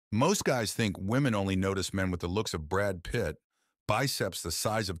Most guys think women only notice men with the looks of Brad Pitt, biceps the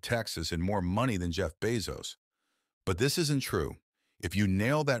size of Texas, and more money than Jeff Bezos. But this isn't true. If you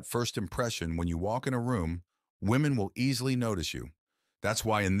nail that first impression when you walk in a room, women will easily notice you. That's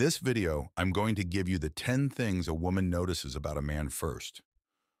why in this video, I'm going to give you the 10 things a woman notices about a man first.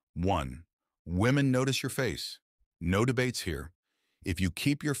 1. Women notice your face. No debates here. If you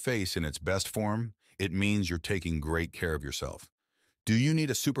keep your face in its best form, it means you're taking great care of yourself. Do you need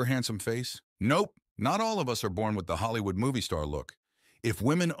a super handsome face? Nope. Not all of us are born with the Hollywood movie star look. If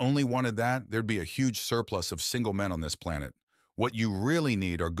women only wanted that, there'd be a huge surplus of single men on this planet. What you really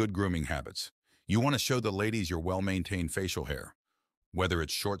need are good grooming habits. You want to show the ladies your well-maintained facial hair, whether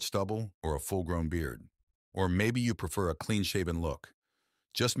it's short stubble or a full-grown beard. Or maybe you prefer a clean-shaven look.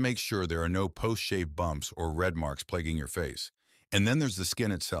 Just make sure there are no post-shave bumps or red marks plaguing your face. And then there's the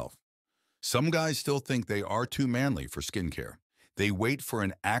skin itself. Some guys still think they are too manly for skincare. They wait for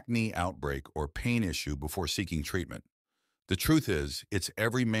an acne outbreak or pain issue before seeking treatment. The truth is, it's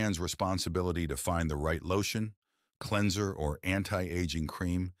every man's responsibility to find the right lotion, cleanser, or anti-aging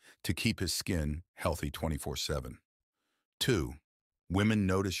cream to keep his skin healthy 24/7. 2. Women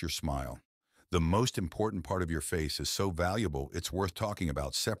notice your smile. The most important part of your face is so valuable it's worth talking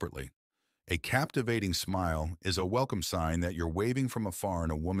about separately. A captivating smile is a welcome sign that you're waving from afar in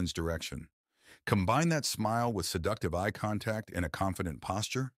a woman's direction. Combine that smile with seductive eye contact and a confident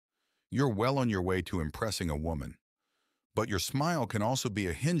posture, you're well on your way to impressing a woman. But your smile can also be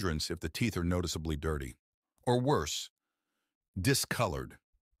a hindrance if the teeth are noticeably dirty. Or worse, discolored.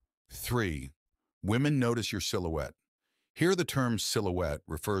 3. Women notice your silhouette. Here the term silhouette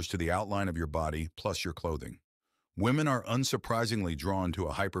refers to the outline of your body plus your clothing. Women are unsurprisingly drawn to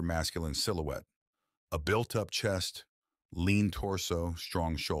a hypermasculine silhouette. A built-up chest, lean torso,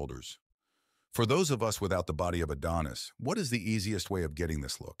 strong shoulders. For those of us without the body of Adonis, what is the easiest way of getting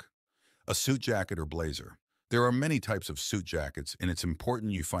this look? A suit jacket or blazer. There are many types of suit jackets, and it's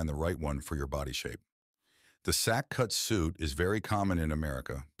important you find the right one for your body shape. The sack-cut suit is very common in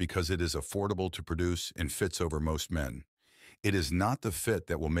America because it is affordable to produce and fits over most men. It is not the fit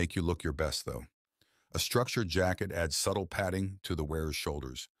that will make you look your best, though. A structured jacket adds subtle padding to the wearer's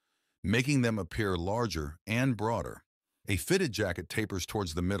shoulders, making them appear larger and broader. A fitted jacket tapers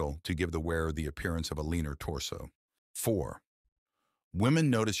towards the middle to give the wearer the appearance of a leaner torso. 4. Women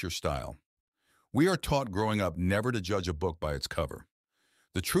notice your style. We are taught growing up never to judge a book by its cover.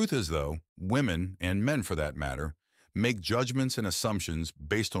 The truth is, though, women, and men for that matter, make judgments and assumptions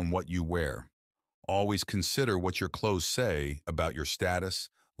based on what you wear. Always consider what your clothes say about your status,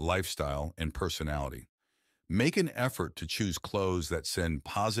 lifestyle, and personality. Make an effort to choose clothes that send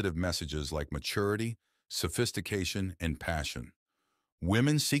positive messages like maturity, sophistication, and passion.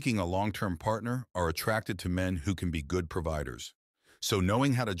 Women seeking a long-term partner are attracted to men who can be good providers. So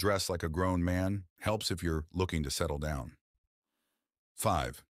knowing how to dress like a grown man helps if you're looking to settle down.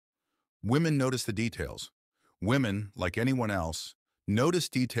 5. Women notice the details. Women, like anyone else, notice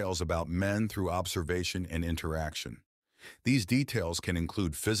details about men through observation and interaction. These details can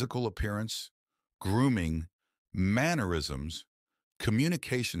include physical appearance, grooming, mannerisms,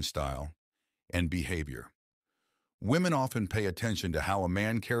 communication style, and behavior. Women often pay attention to how a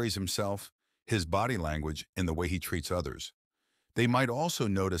man carries himself, his body language, and the way he treats others. They might also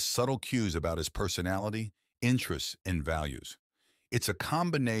notice subtle cues about his personality, interests, and values. It's a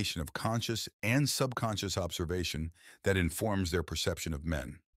combination of conscious and subconscious observation that informs their perception of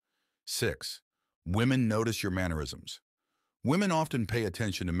men. 6. Women notice your mannerisms. Women often pay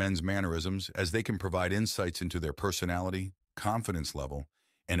attention to men's mannerisms as they can provide insights into their personality, confidence level,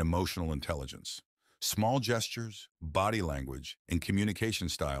 and emotional intelligence. Small gestures, body language, and communication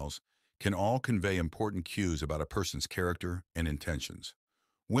styles can all convey important cues about a person's character and intentions.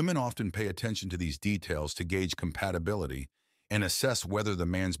 Women often pay attention to these details to gauge compatibility and assess whether the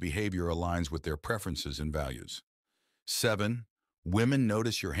man's behavior aligns with their preferences and values. 7. Women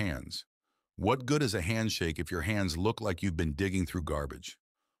notice your hands. What good is a handshake if your hands look like you've been digging through garbage?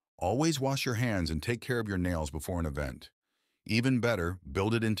 Always wash your hands and take care of your nails before an event. Even better,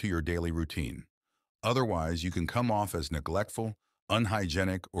 build it into your daily routine. Otherwise, you can come off as neglectful,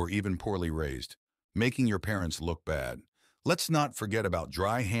 unhygienic, or even poorly raised, making your parents look bad. Let's not forget about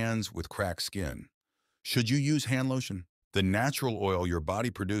dry hands with cracked skin. Should you use hand lotion? The natural oil your body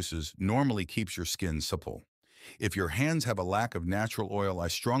produces normally keeps your skin supple. If your hands have a lack of natural oil, I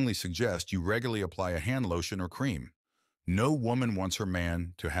strongly suggest you regularly apply a hand lotion or cream. No woman wants her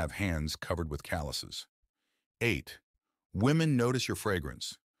man to have hands covered with calluses. 8. Women notice your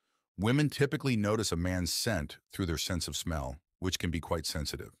fragrance. Women typically notice a man's scent through their sense of smell, which can be quite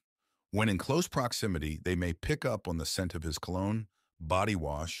sensitive. When in close proximity, they may pick up on the scent of his cologne, body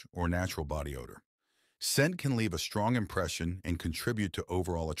wash, or natural body odor. Scent can leave a strong impression and contribute to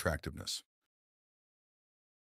overall attractiveness.